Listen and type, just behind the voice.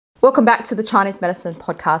Welcome back to the Chinese Medicine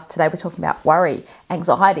Podcast. Today we're talking about worry,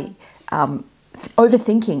 anxiety,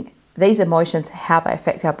 overthinking, these emotions, how they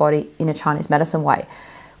affect our body in a Chinese medicine way.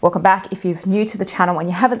 Welcome back. If you're new to the channel and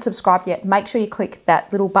you haven't subscribed yet, make sure you click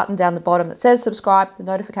that little button down the bottom that says subscribe, the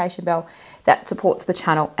notification bell that supports the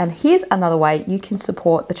channel. And here's another way you can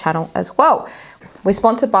support the channel as well. We're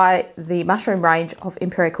sponsored by the mushroom range of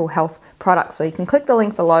empirical health products. So you can click the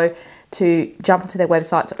link below to jump onto their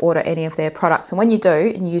website to order any of their products. And when you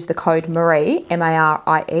do, and you use the code MARIE,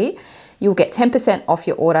 M-A-R-I-E, you'll get 10% off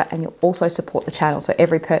your order and you'll also support the channel. So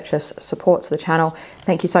every purchase supports the channel.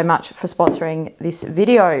 Thank you so much for sponsoring this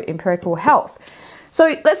video, Empirical Health.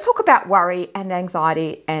 So let's talk about worry and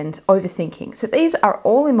anxiety and overthinking. So these are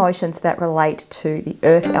all emotions that relate to the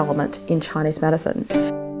earth element in Chinese medicine.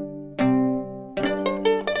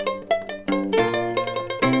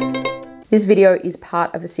 This video is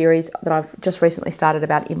part of a series that I've just recently started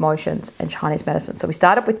about emotions and Chinese medicine. So we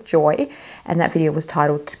started with joy, and that video was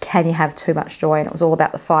titled, Can You Have Too Much Joy? And it was all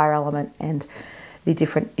about the fire element and the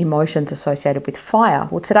different emotions associated with fire.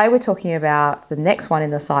 Well, today we're talking about the next one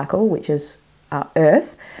in the cycle, which is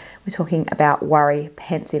earth. We're talking about worry,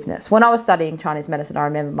 pensiveness. When I was studying Chinese medicine, I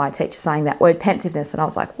remember my teacher saying that word pensiveness, and I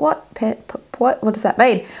was like, what does that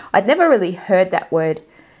mean? I'd never really heard that word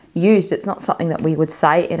used. It's not something that we would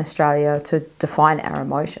say in Australia to define our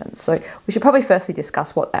emotions. So we should probably firstly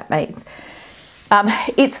discuss what that means.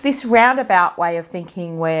 It's this roundabout way of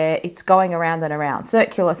thinking where it's going around and around,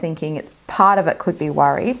 circular thinking. It's part of it could be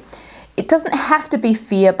worry. It doesn't have to be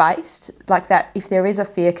fear-based like that. If there is a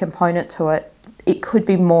fear component to it, it could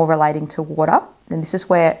be more relating to water. And this is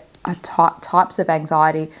where types of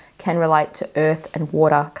anxiety can relate to earth and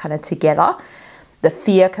water kind of together. The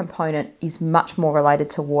fear component is much more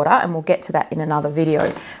related to water, and we'll get to that in another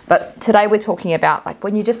video. But today we're talking about like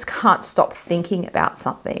when you just can't stop thinking about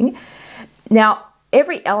something. Now,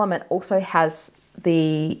 every element also has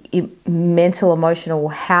the mental, emotional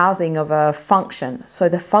housing of a function. So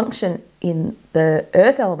the function in the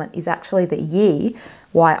earth element is actually the yi,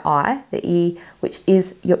 Y-I, the E, which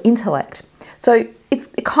is your intellect. So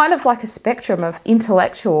it's kind of like a spectrum of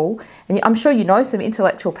intellectual, and I'm sure you know some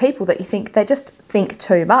intellectual people that you think they just think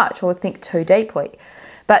too much or think too deeply.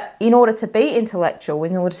 But in order to be intellectual,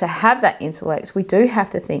 in order to have that intellect, we do have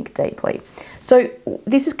to think deeply. So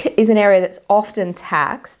this is an area that's often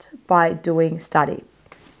taxed by doing study.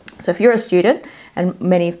 So if you're a student, and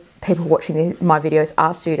many people watching my videos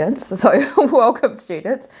are students, so welcome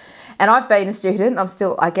students. And I've been a student. I'm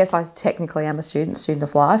still, I guess I technically am a student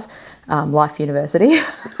of life, Life University.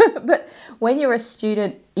 But when you're a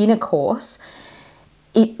student in a course,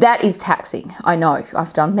 that is taxing. I know.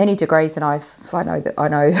 I've done many degrees, and I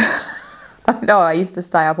know I used to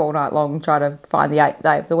stay up all night long trying to find the 8th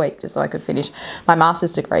day of the week just so I could finish my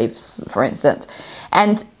master's degree, for instance.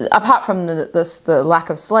 And apart from the lack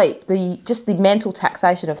of sleep, just the mental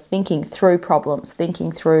taxation of thinking through problems,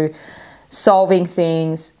 thinking through solving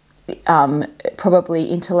things, probably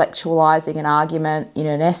intellectualizing an argument in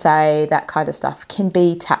an essay, that kind of stuff can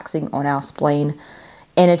be taxing on our spleen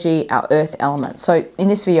energy, our earth element. So in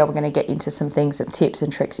this video, we're going to get into some things, some tips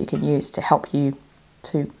and tricks you can use to help you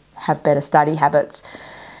to have better study habits,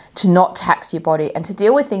 to not tax your body, and to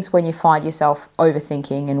deal with things when you find yourself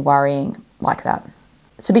overthinking and worrying like that.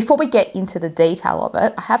 So before we get into the detail of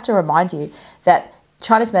it, I have to remind you that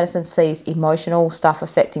Chinese medicine sees emotional stuff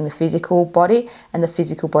affecting the physical body and the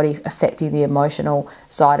physical body affecting the emotional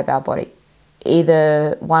side of our body.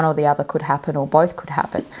 Either one or the other could happen, or both could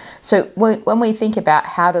happen. So when we think about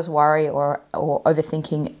how does worry or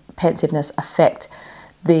overthinking, pensiveness affect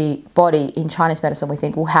the body in Chinese medicine, we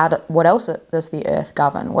think, well, what else does the earth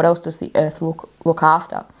govern? What else does the earth look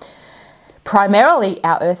after? Primarily,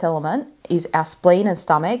 our earth element is our spleen and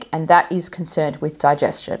stomach, and that is concerned with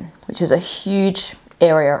digestion, which is a huge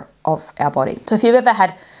area of our body. So if you've ever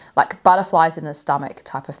had like butterflies in the stomach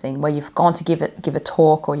type of thing, where you've gone to give a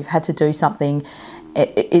talk, or you've had to do something,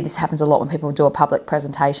 this happens a lot when people do a public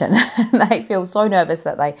presentation. They feel so nervous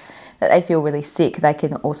that they feel really sick. They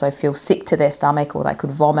can also feel sick to their stomach, or they could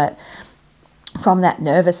vomit from that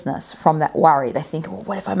nervousness, from that worry. They think, well,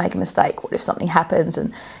 what if I make a mistake? What if something happens?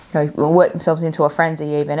 And work themselves into a frenzy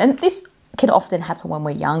even. And this can often happen when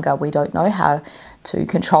we're younger. We don't know how to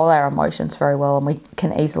control our emotions very well, and we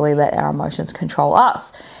can easily let our emotions control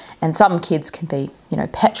us. And some kids can be,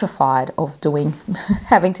 petrified of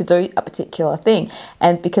having to do a particular thing.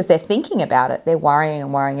 And because they're thinking about it, they're worrying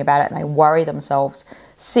and worrying about it, and they worry themselves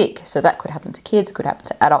sick. So that could happen to kids, it could happen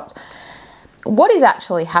to adults. What is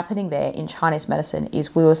actually happening there in Chinese medicine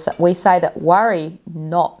is we say that worry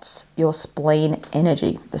knots your spleen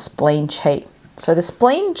energy, the spleen qi. So the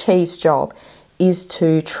spleen qi's job is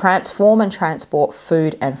to transform and transport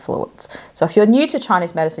food and fluids. So if you're new to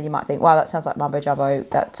Chinese medicine, you might think, wow, that sounds like mumbo jumbo.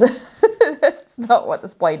 That's, that's not what the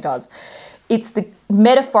spleen does. It's the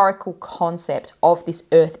metaphorical concept of this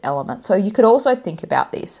earth element. So you could also think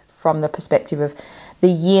about this from the perspective of the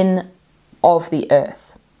yin of the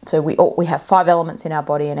earth. So we have 5 elements in our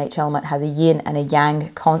body, and each element has a yin and a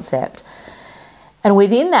yang concept. And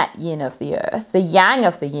within that yin of the earth, the yang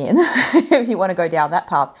of the yin, if you want to go down that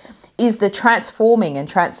path, is the transforming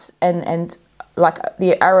and like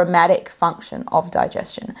the aromatic function of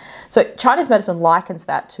digestion. So Chinese medicine likens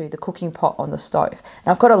that to the cooking pot on the stove. And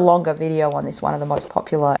I've got a longer video on this, one of the most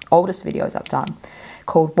popular, oldest videos I've done,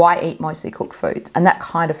 called Why Eat Mostly Cooked Foods. And that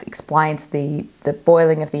kind of explains the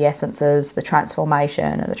boiling of the essences, the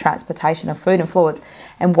transformation and the transportation of food and fluids,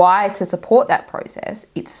 and why, to support that process,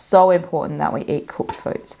 it's so important that we eat cooked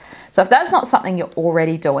foods. So if that's not something you're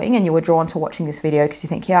already doing and you were drawn to watching this video because you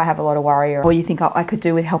think, yeah, I have a lot of worry, or you think, oh, I could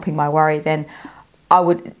do with helping my worry, then I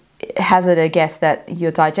would hazard a guess that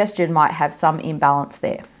your digestion might have some imbalance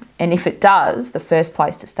there. And if it does, the first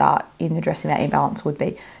place to start in addressing that imbalance would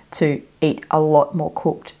be to eat a lot more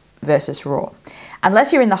cooked versus raw.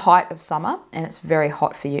 Unless you're in the height of summer and it's very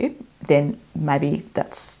hot for you, then maybe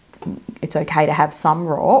it's okay to have some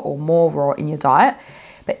raw or more raw in your diet.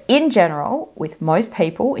 But in general, with most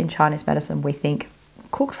people in Chinese medicine, we think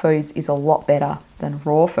cooked foods is a lot better than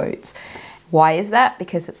raw foods. Why is that?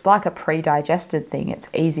 Because it's like a pre-digested thing.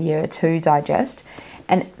 It's easier to digest.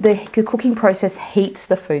 And the cooking process heats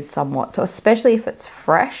the food somewhat. So especially if it's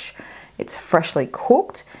fresh, it's freshly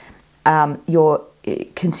cooked, you're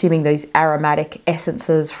consuming these aromatic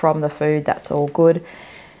essences from the food. That's all good.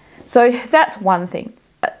 So that's one thing.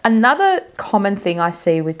 Another common thing I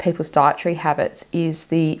see with people's dietary habits is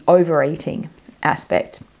the overeating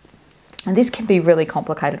aspect. And this can be really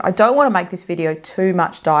complicated. I don't want to make this video too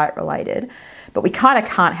much diet related, but we kind of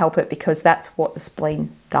can't help it because that's what the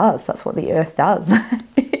spleen does. That's what the earth does.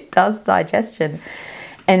 It does digestion.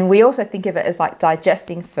 And we also think of it as like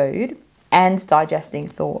digesting food and digesting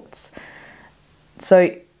thoughts.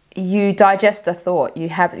 So you digest a thought, you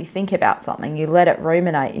think about something, you let it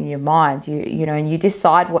ruminate in your mind, you know, and you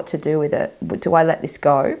decide what to do with it. Do I let this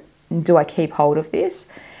go? Do I keep hold of this?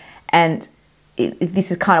 And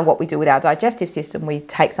this is kind of what we do with our digestive system. We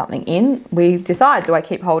take something in, we decide, do I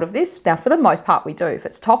keep hold of this? Now, for the most part, we do. If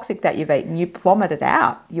it's toxic that you've eaten, you vomit it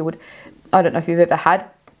out. I don't know if you've ever had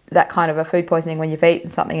that kind of a food poisoning when you've eaten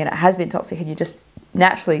something and it has been toxic, and you just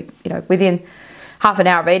naturally, you know, within half an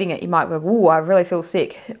hour of eating it, you might go, ooh, I really feel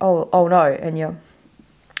sick. Oh no, and you're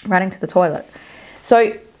running to the toilet.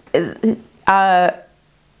 So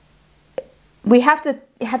we have to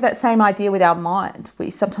have that same idea with our mind.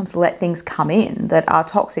 We sometimes let things come in that are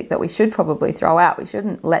toxic that we should probably throw out. We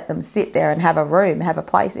shouldn't let them sit there and have a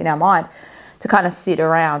place in our mind to kind of sit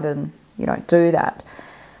around and, you know, do that.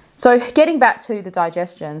 So getting back to the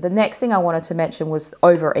digestion, the next thing I wanted to mention was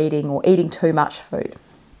overeating or eating too much food.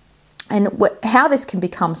 And how this can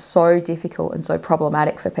become so difficult and so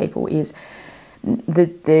problematic for people is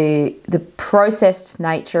the processed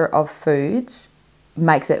nature of foods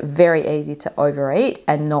makes it very easy to overeat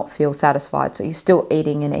and not feel satisfied. So you're still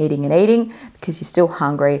eating and eating and eating because you're still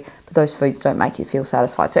hungry, but those foods don't make you feel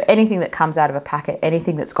satisfied. So anything that comes out of a packet,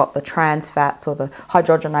 anything that's got the trans fats or the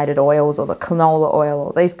hydrogenated oils or the canola oil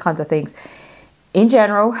or these kinds of things, in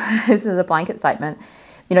general, this is a blanket statement,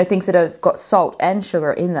 you know, things that have got salt and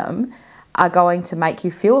sugar in them are going to make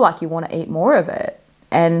you feel like you want to eat more of it.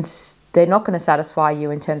 And they're not going to satisfy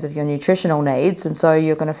you in terms of your nutritional needs. And so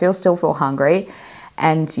you're going to still feel hungry.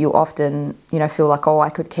 And you often, you know, feel like, oh, I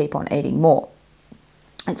could keep on eating more.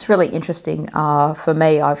 It's really interesting for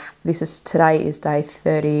me. Today is day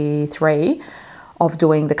 33 of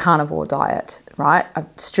doing the carnivore diet, right?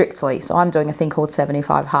 Strictly. So I'm doing a thing called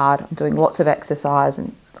 75 hard. I'm doing lots of exercise,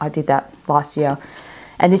 and I did that last year.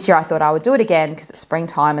 And this year I thought I would do it again because it's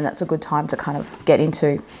springtime and that's a good time to kind of get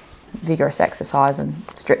into vigorous exercise and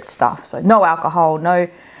strict stuff. So no alcohol, no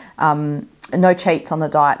cheats on the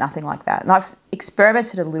diet, nothing like that. And I've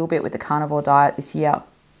experimented a little bit with the carnivore diet this year,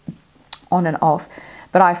 on and off,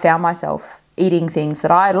 but I found myself eating things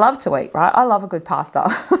that I love to eat, right? I love a good pasta.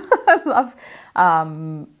 I love,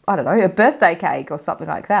 I don't know, a birthday cake or something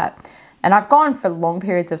like that. And I've gone for long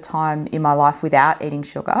periods of time in my life without eating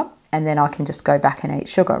sugar, and then I can just go back and eat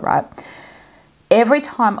sugar, right? Every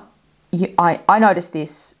time I notice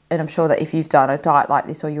this, and I'm sure that if you've done a diet like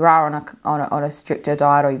this, or you are on a stricter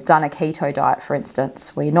diet, or you've done a keto diet, for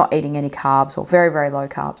instance, where you're not eating any carbs or very, very low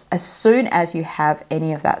carbs, as soon as you have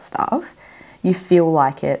any of that stuff, you feel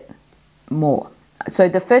like it more. So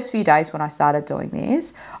the first few days when I started doing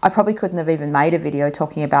this, I probably couldn't have even made a video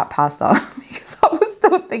talking about pasta because I was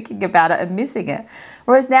still thinking about it and missing it.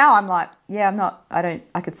 Whereas now I'm like, yeah,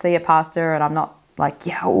 I could see a pasta and I'm not like,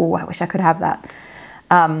 yeah, oh, I wish I could have that.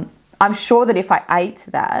 I'm sure that if I ate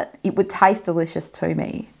that, it would taste delicious to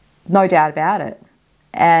me, no doubt about it.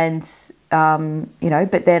 And, you know,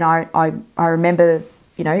 but then I remember,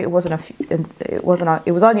 you know, it was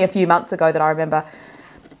only a few months ago that I remember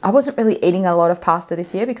I wasn't really eating a lot of pasta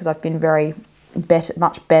this year because I've been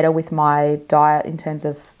much better with my diet in terms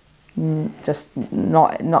of just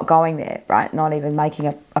not going there, right? Not even making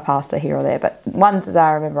a pasta here or there. But one day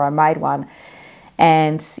I remember I made one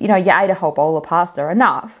and, you know, you ate a whole bowl of pasta,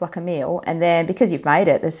 enough, like a meal. And then because you've made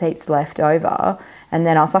it, there's heaps left over. And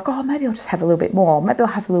then I was like, oh, maybe I'll just have a little bit more. Maybe I'll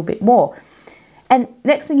have a little bit more. And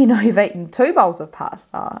next thing you know, you've eaten 2 bowls of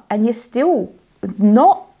pasta and you're still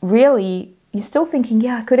not really... You're still thinking,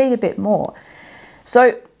 yeah, I could eat a bit more.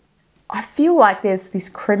 So I feel like there's this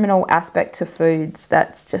criminal aspect to foods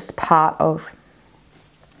that's just part of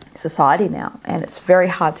society now, and it's very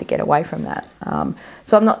hard to get away from that.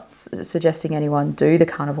 So I'm not suggesting anyone do the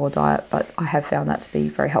carnivore diet, but I have found that to be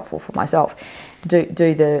very helpful for myself. I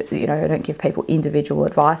don't give people individual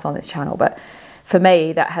advice on this channel, but for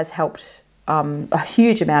me, that has helped a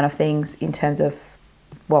huge amount of things in terms of,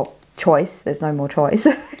 well, choice. There's no more choice.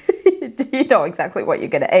 You know exactly what you're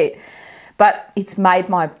going to eat. But it's made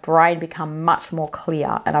my brain become much more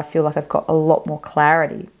clear, and I feel like I've got a lot more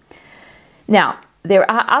clarity. Now, there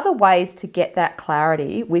are other ways to get that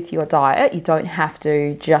clarity with your diet. You don't have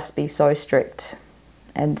to just be so strict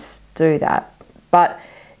and do that. But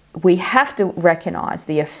we have to recognize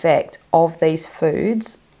the effect of these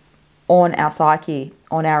foods on our psyche,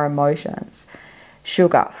 on our emotions.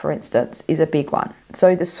 Sugar, for instance, is a big one.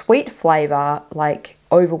 So the sweet flavor, like,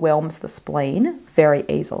 overwhelms the spleen very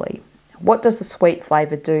easily. What does the sweet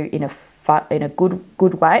flavor do in a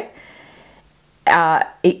good way?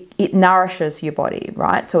 It nourishes your body,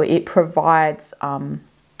 right? So it provides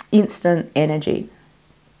instant energy.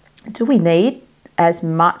 Do we need as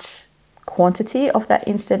much quantity of that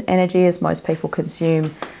instant energy as most people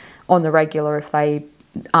consume on the regular if they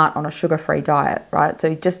aren't on a sugar-free diet, right?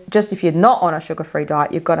 So just if you're not on a sugar-free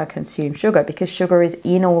diet, you're going to consume sugar because sugar is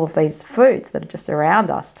in all of these foods that are just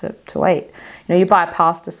around us to eat. You know, you buy a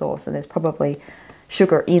pasta sauce and there's probably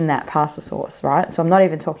sugar in that pasta sauce, right? So I'm not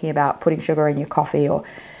even talking about putting sugar in your coffee or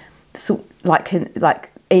like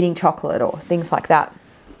eating chocolate or things like that.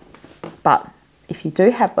 But if you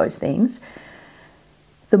do have those things,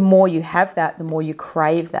 the more you have that, the more you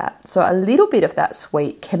crave that. So a little bit of that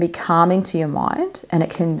sweet can be calming to your mind, and it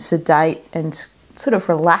can sedate and sort of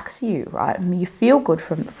relax you, right? I mean, you feel good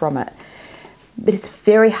from it. But it's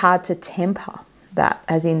very hard to temper that,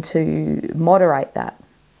 as in to moderate that.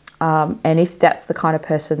 And if that's the kind of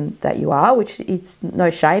person that you are, which it's no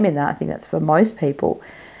shame in that, I think that's for most people,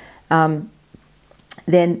 then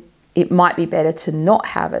it might be better to not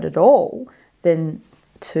have it at all than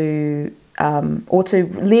to... or to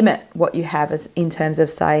limit what you have as in terms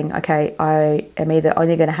of saying, okay, I am either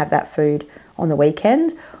only going to have that food on the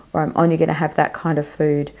weekend, or I'm only going to have that kind of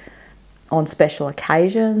food on special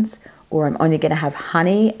occasions, or I'm only going to have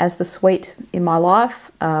honey as the sweet in my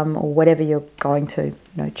life, or whatever you're going to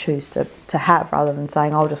choose to have, rather than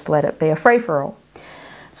saying I'll just let it be a free-for-all.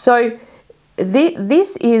 So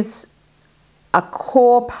this is a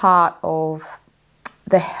core part of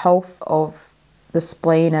the health of the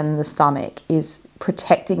spleen and the stomach, is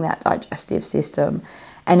protecting that digestive system.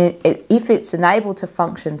 And if it's enabled to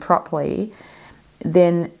function properly,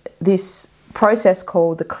 then this process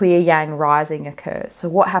called the clear yang rising occurs. So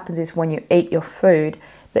what happens is when you eat your food,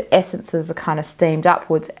 the essences are kind of steamed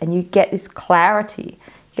upwards and you get this clarity.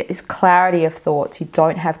 You get this clarity of thoughts. You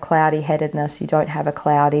don't have cloudy headedness. You don't have a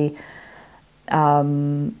cloudy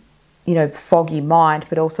foggy mind,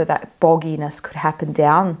 but also that bogginess could happen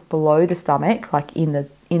down below the stomach, like in the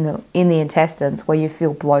intestines, where you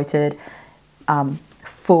feel bloated,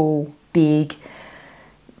 full, big,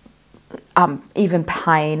 even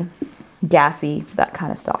pain, gassy, that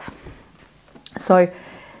kind of stuff. So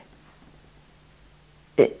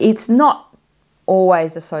it's not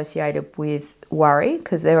always associated with worry,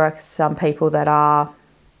 because there are some people that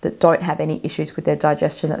don't have any issues with their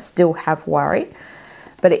digestion that still have worry.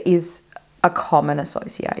 But it is a common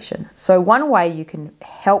association. So one way you can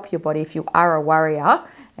help your body if you are a worrier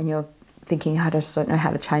and you're thinking, I just don't know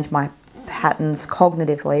how to change my patterns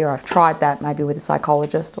cognitively, or I've tried that maybe with a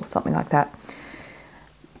psychologist or something like that,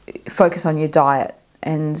 focus on your diet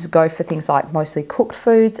and go for things like mostly cooked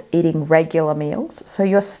foods, eating regular meals. So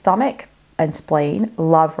your stomach and spleen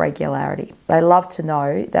love regularity. They love to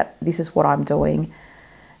know that this is what I'm doing.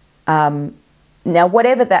 Now,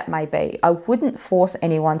 whatever that may be, I wouldn't force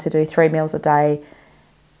anyone to do 3 meals a day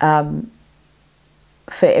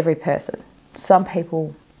for every person. Some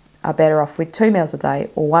people are better off with 2 meals a day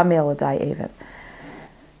or 1 meal a day even.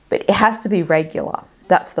 But it has to be regular.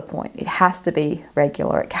 That's the point. It has to be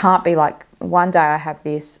regular. It can't be like one day I have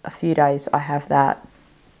this, a few days I have that,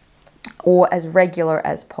 or as regular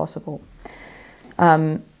as possible.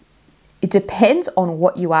 It depends on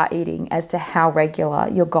what you are eating as to how regular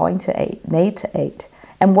you're going to need to eat,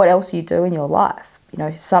 and what else you do in your life. You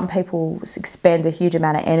know, some people expend a huge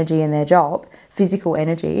amount of energy in their job, physical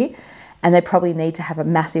energy, and they probably need to have a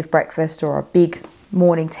massive breakfast or a big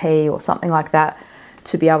morning tea or something like that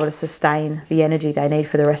to be able to sustain the energy they need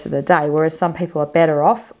for the rest of the day. Whereas some people are better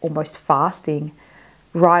off almost fasting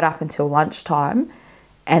right up until lunchtime,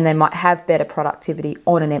 and they might have better productivity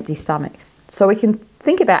on an empty stomach. So we can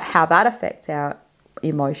think about how that affects our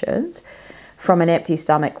emotions from an empty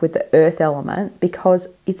stomach with the earth element,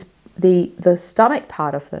 because it's the stomach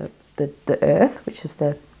part of the earth, which is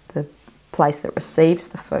the place that receives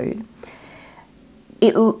the food.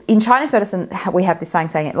 In Chinese medicine, we have this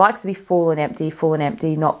saying it likes to be full and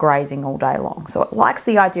empty, not grazing all day long. So it likes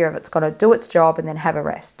the idea of it's got to do its job and then have a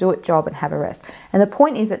rest, do its job and have a rest. And the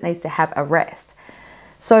point is it needs to have a rest.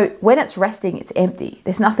 So when it's resting, it's empty.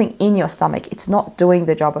 There's nothing in your stomach. It's not doing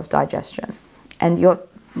the job of digestion. And your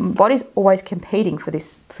body's always competing for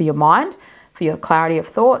this, for your mind, for your clarity of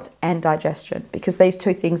thoughts and digestion, because these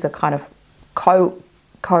two things are kind of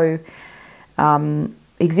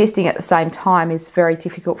existing at the same time is very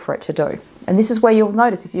difficult for it to do. And this is where you'll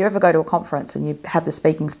notice if you ever go to a conference and you have the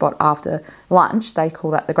speaking spot after lunch, they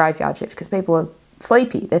call that the graveyard shift, because people are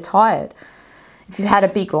sleepy, they're tired. If you've had a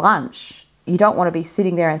big lunch, you don't want to be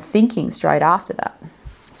sitting there and thinking straight after that.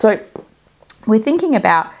 So we're thinking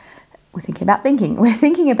about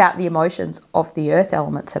the emotions of the earth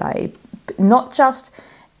element today, not just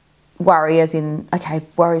worry as in, okay,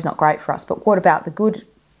 worry's not great for us, but what about the good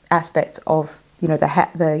aspects of, you know,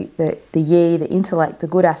 the yi, the intellect, the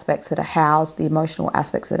good aspects that are housed, the emotional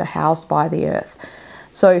aspects that are housed by the earth.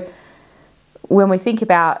 So when we think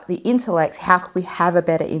about the intellect, how could we have a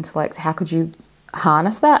better intellect? How could you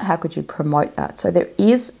harness that? How could you promote that? So there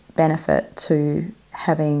is benefit to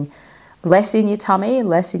having less in your tummy,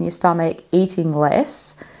 less in your stomach, eating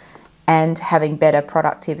less, and having better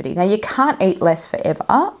productivity. Now, you can't eat less forever,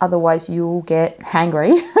 otherwise you'll get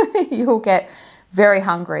hangry. You'll get very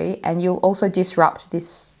hungry, and you'll also disrupt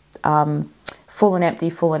this full and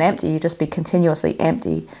empty. You'll just be continuously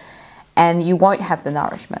empty, and you won't have the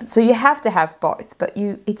nourishment. So you have to have both, but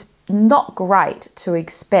it's not great to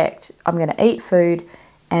expect I'm going to eat food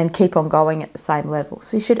and keep on going at the same level.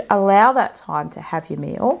 So you should allow that time to have your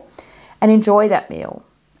meal and enjoy that meal,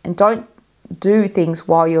 and don't do things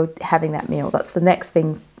while you're having that meal. That's the next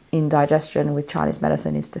thing in digestion with Chinese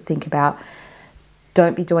medicine, is to think about,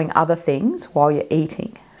 don't be doing other things while you're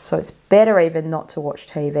eating. So it's better even not to watch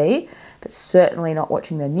TV, but certainly not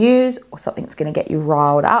watching the news or something that's going to get you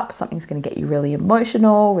riled up, something that's going to get you really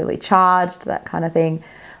emotional, really charged, that kind of thing.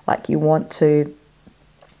 Like, you want to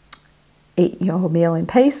eat your meal in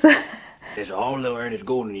peace. It's all little Ernest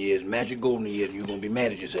golden years, magic golden years, and you're going to be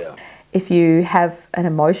mad at yourself. If you have an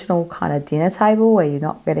emotional kind of dinner table where you're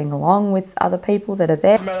not getting along with other people that are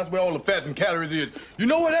there. Man, that's where all the fats and calories is. You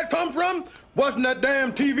know where that come from? Watching that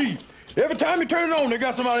damn TV. Every time you turn it on, they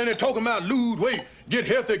got somebody in there talking about lose weight, get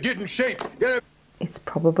healthy, get in shape. It's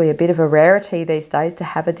probably a bit of a rarity these days to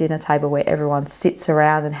have a dinner table where everyone sits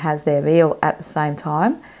around and has their meal at the same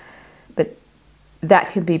time. But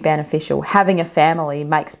that can be beneficial. Having a family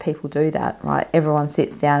makes people do that, right? Everyone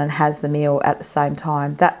sits down and has the meal at the same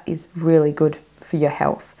time. That is really good for your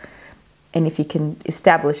health. And if you can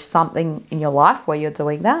establish something in your life where you're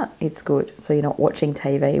doing that, it's good. So you're not watching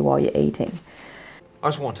TV while you're eating. I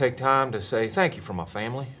just want to take time to say thank you for my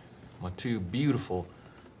family, my two beautiful,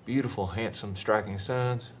 handsome, striking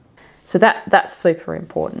sons. So that's super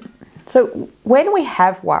important. So when we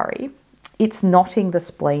have worry, it's knotting the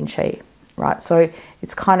spleen chi, right? So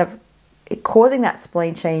it's kind of causing that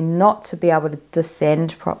spleen chi not to be able to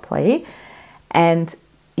descend properly, and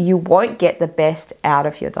you won't get the best out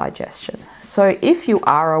of your digestion. So if you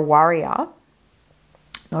are a worrier,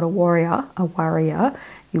 not a warrior, a worrier,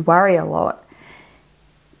 you worry a lot,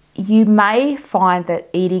 you may find that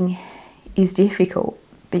eating is difficult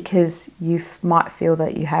because you might feel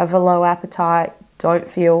that you have a low appetite, don't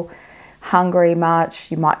feel hungry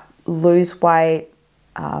much, you might lose weight,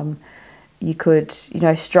 you could,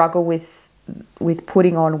 struggle with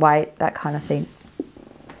putting on weight, that kind of thing.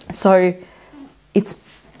 So it's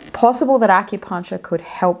possible that acupuncture could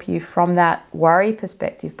help you from that worry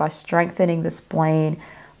perspective by strengthening the spleen,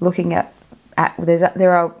 looking at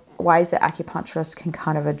there are ways that acupuncturists can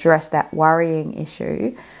kind of address that worrying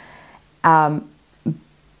issue, and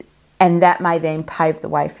that may then pave the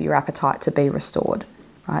way for your appetite to be restored,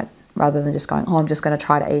 right? Rather than just going, oh, I'm just going to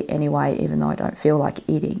try to eat anyway, even though I don't feel like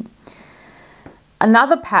eating.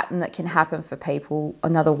 Another pattern that can happen for people,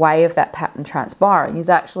 another way of that pattern transpiring, is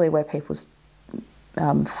actually where people's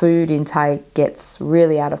food intake gets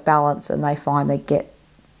really out of balance and they find they get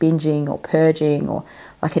binging or purging or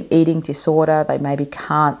like an eating disorder. They maybe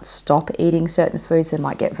can't stop eating certain foods. They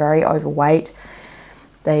might get very overweight.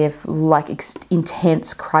 They have like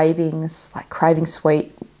intense cravings, like craving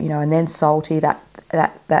sweet, you know, and then salty, that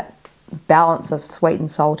balance of sweet and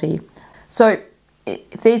salty. So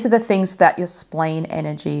these are the things that your spleen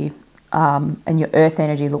energy and your earth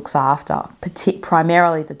energy looks after,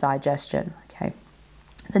 primarily the digestion. Okay.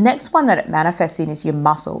 The next one that it manifests in is your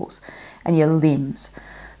muscles and your limbs.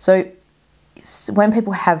 So when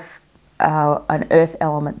people have an earth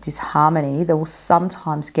element disharmony, they will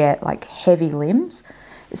sometimes get like heavy limbs,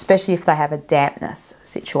 especially if they have a dampness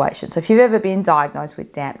situation. So if you've ever been diagnosed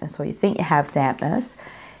with dampness or you think you have dampness,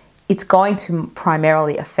 it's going to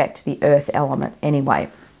primarily affect the earth element anyway.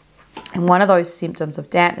 And one of those symptoms of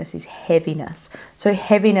dampness is heaviness. So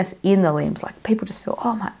heaviness in the limbs, like people just feel,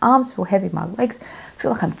 oh, my arms feel heavy, my legs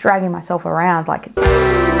feel like I'm dragging myself around, like it's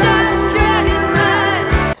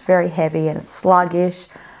very heavy and it's sluggish.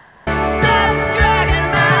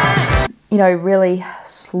 You know, really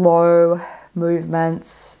slow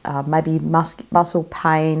movements, maybe muscle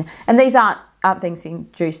pain. And these aren't things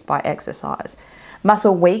induced by exercise.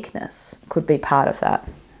 Muscle weakness could be part of that.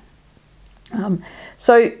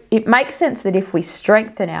 So it makes sense that if we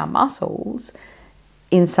strengthen our muscles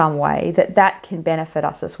in some way, that can benefit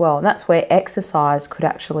us as well. And that's where exercise could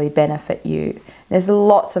actually benefit you. There's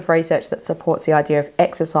lots of research that supports the idea of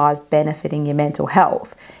exercise benefiting your mental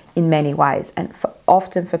health in many ways. And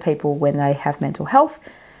often for people when they have mental health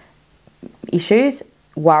issues,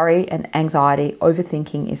 worry and anxiety,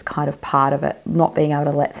 overthinking is kind of part of it, not being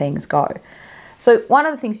able to let things go. So one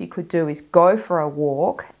of the things you could do is go for a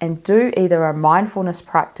walk and do either a mindfulness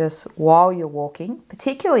practice while you're walking,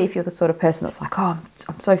 particularly if you're the sort of person that's like, oh,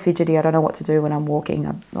 I'm so fidgety, I don't know what to do when I'm walking,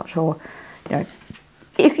 I'm not sure. You know,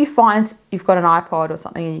 if you find you've got an iPod or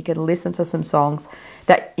something and you can listen to some songs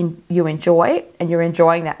that you enjoy and you're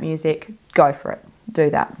enjoying that music, go for it, do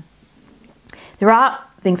that. There are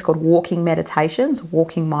things called walking meditations,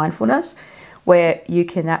 walking mindfulness, where you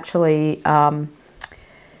can actually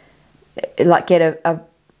like get a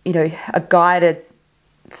guided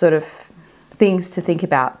sort of things to think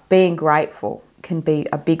about. Being grateful can be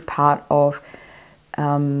a big part of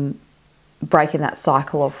breaking that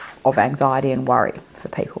cycle of anxiety and worry for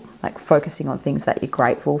people, like focusing on things that you're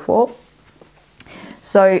grateful for.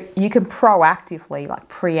 So you can proactively like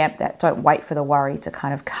preempt that. Don't wait for the worry to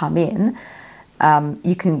kind of come in.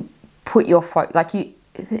 You can put your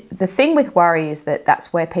the thing with worry is that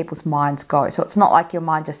that's where people's minds go. So it's not like your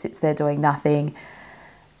mind just sits there doing nothing.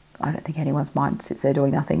 I don't think anyone's mind sits there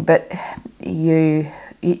doing nothing, but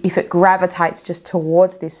if it gravitates just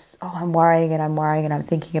towards this, oh, I'm worrying and I'm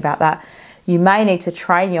thinking about that, you may need to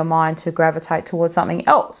train your mind to gravitate towards something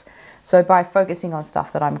else. So by focusing on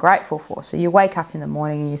stuff that I'm grateful for. So you wake up in the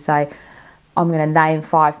morning and you say, I'm going to name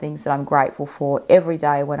 5 things that I'm grateful for every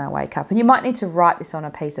day when I wake up. And you might need to write this on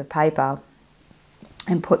a piece of paper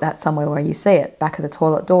and put that somewhere where you see it. Back of the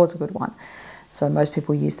toilet door is a good one. So most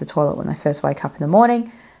people use the toilet when they first wake up in the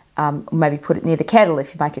morning. Maybe put it near the kettle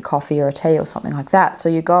if you make a coffee or a tea or something like that. So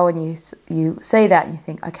you go and you see that and you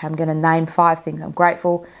think, okay, I'm going to name 5 things I'm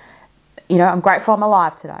grateful. You know, I'm grateful I'm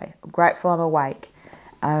alive today. I'm grateful I'm awake.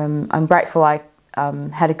 I'm grateful I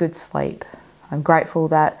had a good sleep. I'm grateful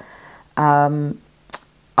that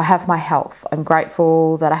I have my health. I'm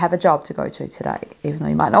grateful that I have a job to go to today, even though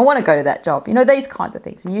you might not want to go to that job. You know, these kinds of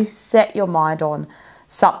things. And you set your mind on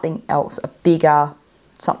something else,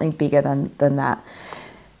 something bigger than that.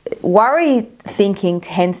 Worry thinking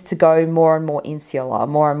tends to go more and more insular,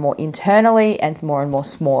 more and more internally and more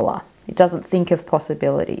smaller. It doesn't think of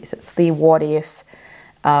possibilities. It's the what if,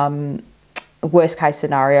 worst case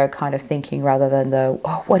scenario kind of thinking rather than the,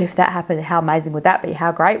 oh, what if that happened? How amazing would that be?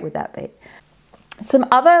 How great would that be? Some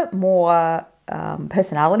other more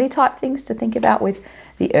personality type things to think about with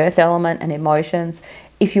the earth element and emotions.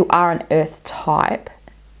 If you are an earth type,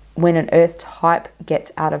 when an earth type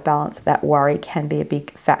gets out of balance, that worry can be a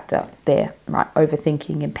big factor there, right?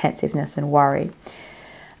 Overthinking and pensiveness and worry.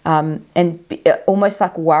 almost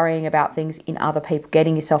like worrying about things in other people,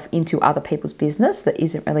 getting yourself into other people's business that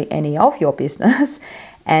isn't really any of your business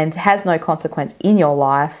and has no consequence in your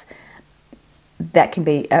life. That can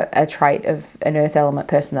be a trait of an earth element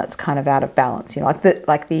person that's kind of out of balance, you know,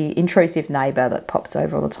 like the intrusive neighbor that pops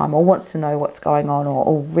over all the time or wants to know what's going on,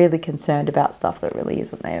 or really concerned about stuff that really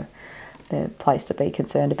isn't their place to be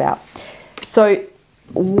concerned about. So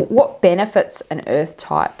what benefits an earth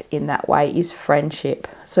type in that way is friendship.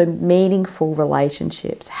 So meaningful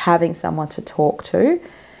relationships, having someone to talk to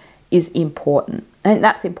is important. And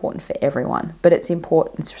that's important for everyone, but it's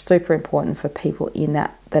super important for people in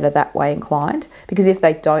that are that way inclined, because if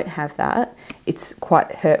they don't have that, it's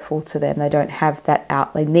quite hurtful to them. They don't have that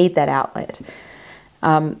outlet. They need that outlet.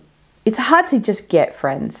 It's hard to just get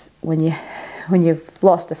friends when you've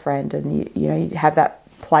lost a friend and you have that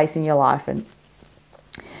place in your life, and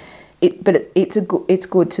it's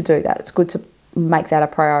good to do that. It's good to make that a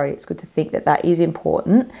priority. It's good to think that is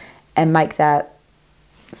important and make that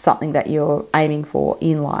something that you're aiming for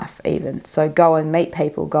in life even. So go and meet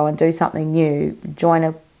people, go and do something new, join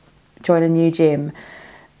a new gym,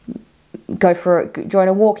 join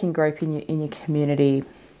a walking group in your community,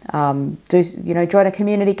 join a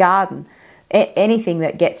community garden, anything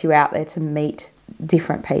that gets you out there to meet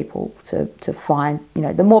different people, to find,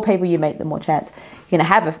 the more people you meet, the more chance you're going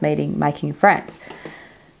to have of making friends.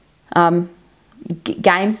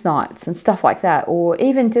 Games nights and stuff like that, or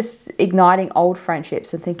even just igniting old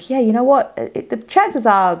friendships and think, yeah, you know what, the chances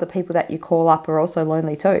are the people that you call up are also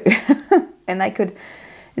lonely too and they could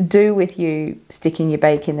do with you sticking your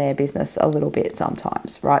beak in their business a little bit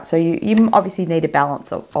sometimes, right? So you obviously need a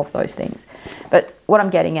balance of those things. But what I'm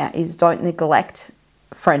getting at is don't neglect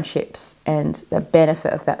friendships, and the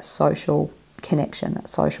benefit of that social connection, that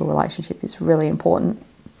social relationship is really important.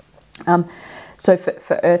 So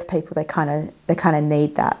for earth people, they kind of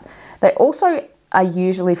need that. They also are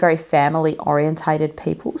usually very family orientated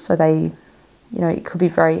people. So they, it could be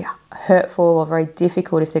very hurtful or very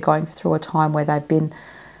difficult if they're going through a time where they've been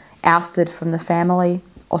ousted from the family,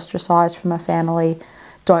 ostracized from a family,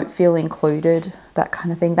 don't feel included, that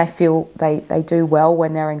kind of thing. They feel they do well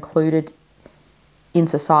when they're included in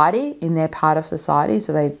society, in their part of society.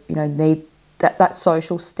 So they, need that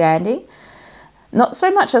social standing. Not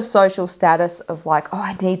so much a social status of like, oh,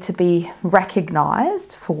 I need to be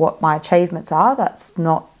recognised for what my achievements are. That's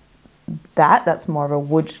not that. That's more of a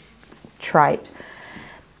wood trait.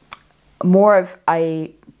 More of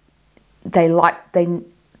a, they like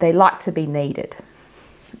to be needed,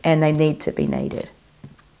 and they need to be needed.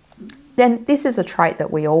 Then this is a trait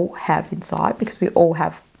that we all have inside, because we all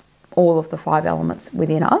have all of the 5 elements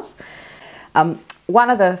within us. One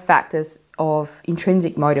of the factors of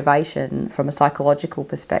intrinsic motivation from a psychological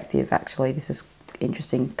perspective, actually, this is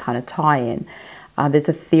interesting kind of tie-in. There's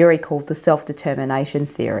a theory called the self-determination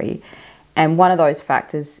theory. And one of those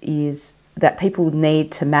factors is that people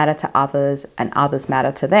need to matter to others and others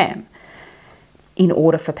matter to them in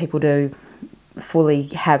order for people to fully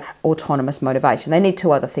have autonomous motivation. They need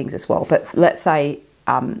 2 other things as well. But let's say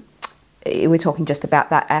we're talking just about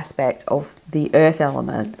that aspect of the earth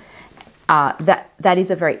element. That is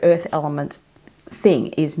a very earth element thing,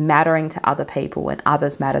 is mattering to other people and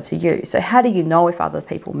others matter to you. So how do you know if other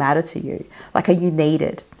people matter to you? Like, are you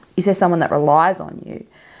needed? Is there someone that relies on you?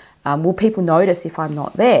 Will people notice if I'm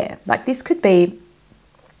not there? Like, this could be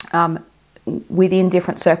within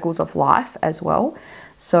different circles of life as well.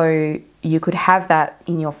 So you could have that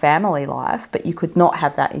in your family life, but you could not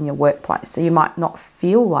have that in your workplace. So you might not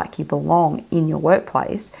feel like you belong in your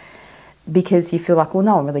workplace, because you feel like, well,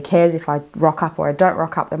 no one really cares if I rock up or I don't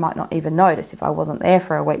rock up. They might not even notice. If I wasn't there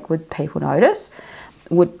for a week, would people notice?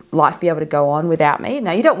 Would life be able to go on without me?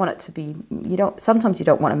 Now, you don't want it to be, sometimes you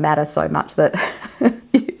don't want to matter so much that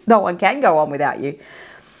no one can go on without you.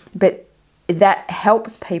 But that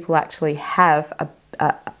helps people actually have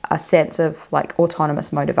a sense of like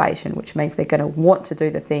autonomous motivation, which means they're going to want to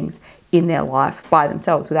do the things in their life by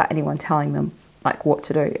themselves without anyone telling them like what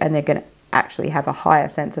to do. And they're going to actually have a higher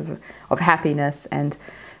sense of happiness and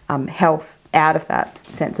health out of that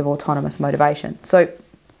sense of autonomous motivation. So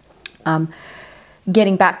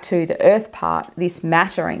getting back to the earth part, this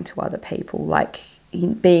mattering to other people, like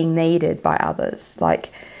being needed by others,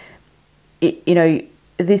 like,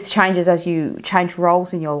 this changes as you change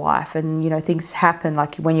roles in your life, and things happen.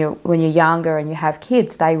 Like when you're younger and you have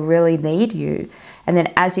kids, they really need you, and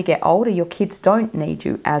then as you get older, your kids don't need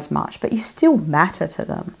you as much, but you still matter to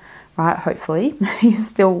them. Right? Hopefully, you're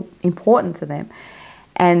still important to them.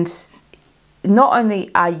 And not only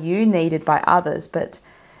are you needed by others, but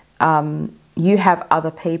you have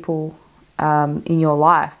other people in your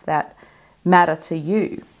life that matter to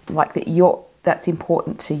you. like that's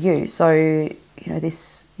important to you. So, you know,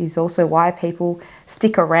 this is also why people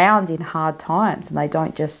stick around in hard times and they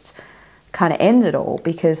don't just kind of end it all,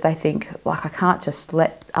 because they think, like, I can't just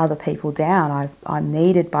let other people down. I'm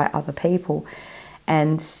needed by other people.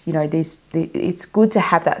 And, you know, it's good to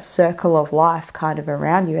have that circle of life kind of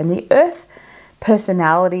around you. And the earth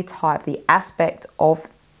personality type, the aspect of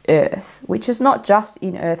earth, which is not just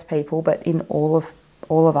in earth people, but in all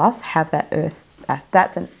of us, have that earth.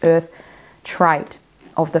 That's an earth trait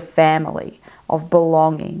of the family, of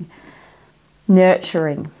belonging,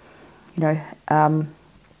 nurturing, you know,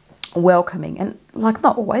 welcoming. And like,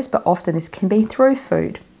 not always, but often this can be through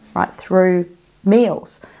food, right? Through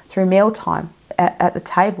meals, through mealtime at the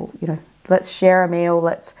table. You know, let's share a meal.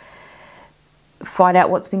 Let's find out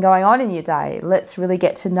what's been going on in your day. Let's really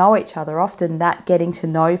get to know each other. Often that getting to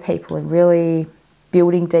know people and really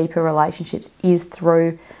building deeper relationships is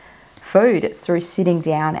through food. It's through sitting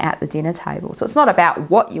down at the dinner table. So it's not about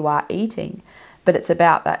what you are eating, but it's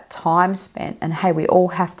about that time spent. And hey, we all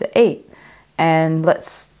have to eat, and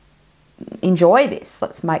let's enjoy this.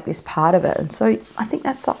 Let's make this part of it. And so I think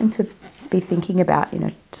that's something to be thinking about, you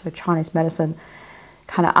know. So Chinese medicine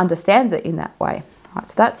kind of understands it in that way. Right,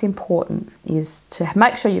 so that's important, is to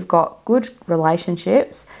make sure you've got good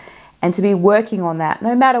relationships and to be working on that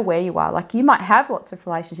no matter where you are. Like, you might have lots of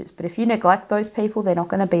relationships, but if you neglect those people, they're not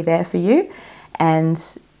going to be there for you. And,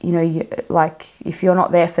 you know, like, if you're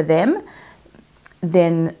not there for them,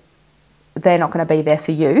 then they're not going to be there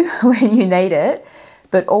for you when you need it.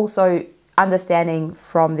 But also understanding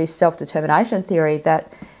from this self-determination theory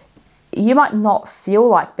that you might not feel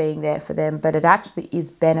like being there for them, but it actually is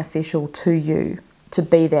beneficial to you to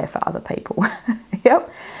be there for other people. Yep.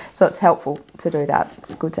 So it's helpful to do that.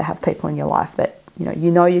 It's good to have people in your life that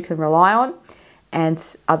you know you can rely on,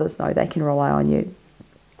 and others know they can rely on you.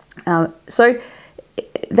 So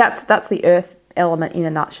that's the earth element in a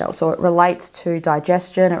nutshell. So it relates to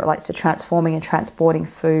digestion. It relates to transforming and transporting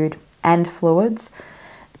food and fluids.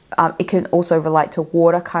 It can also relate to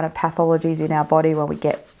water kind of pathologies in our body, when we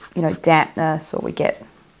get dampness, or we get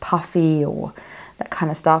puffy, or that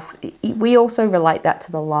kind of stuff. We also relate that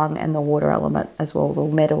to the lung and the water element as well, the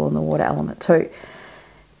metal and the water element too.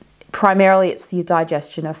 Primarily, it's your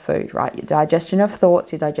digestion of food, right? Your digestion of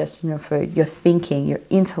thoughts, your digestion of food, your thinking, your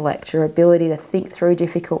intellect, your ability to think through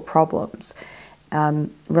difficult problems,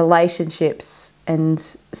 relationships and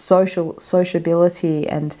sociability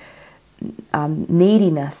and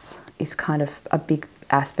neediness is kind of a big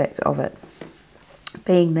aspect of it.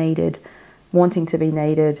 Being needed, wanting to be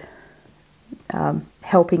needed,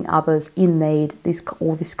 helping others in need,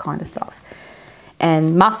 all this kind of stuff.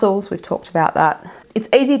 And muscles, we've talked about that. It's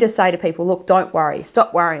easy to say to people, look, don't worry,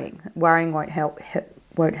 stop worrying. Worrying won't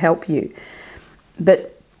help you.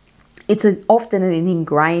 But it's often an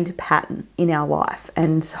ingrained pattern in our life.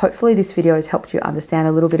 And hopefully this video has helped you understand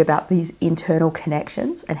a little bit about these internal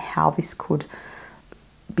connections and how this could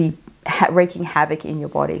be wreaking havoc in your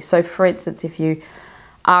body. So for instance, if you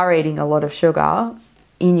are eating a lot of sugar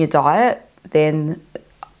in your diet, then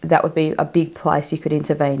that would be a big place you could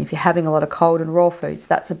intervene. If you're having a lot of cold and raw foods,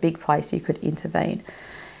 that's a big place you could intervene.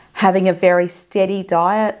 Having a very steady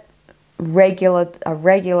diet, a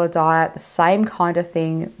regular diet, the same kind of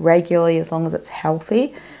thing regularly, as long as it's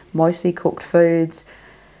healthy, mostly cooked foods,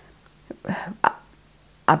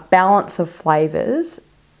 a balance of flavors,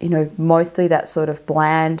 mostly that sort of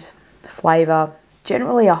bland flavor.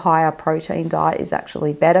 Generally, a higher protein diet is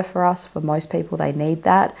actually better for us. For most people, they need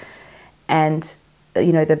that. And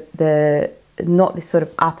the not this sort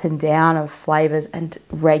of up and down of flavors, and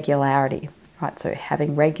regularity, right? So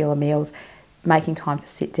having regular meals, making time to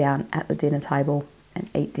sit down at the dinner table and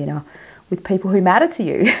eat dinner with people who matter to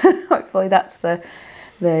you. Hopefully that's the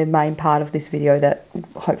main part of this video, that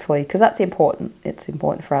hopefully, because that's important. It's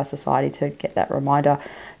important for our society to get that reminder.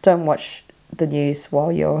 Don't watch the news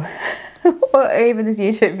while you're, or even this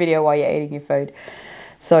YouTube video while you're eating your food.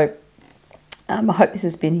 So I hope this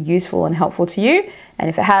has been useful and helpful to you. And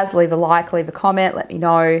if it has, leave a like, leave a comment, let me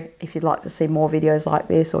know if you'd like to see more videos like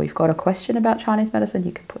this, or you've got a question about Chinese medicine,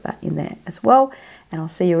 you can put that in there as well. And I'll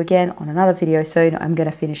see you again on another video soon. I'm going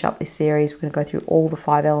to finish up this series. We're going to go through all the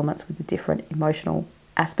 5 elements with the different emotional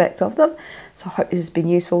aspects of them. So I hope this has been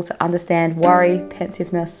useful to understand worry,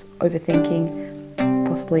 pensiveness, overthinking,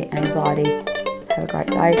 possibly anxiety. Have a great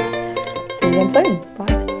day. See you again soon. Bye.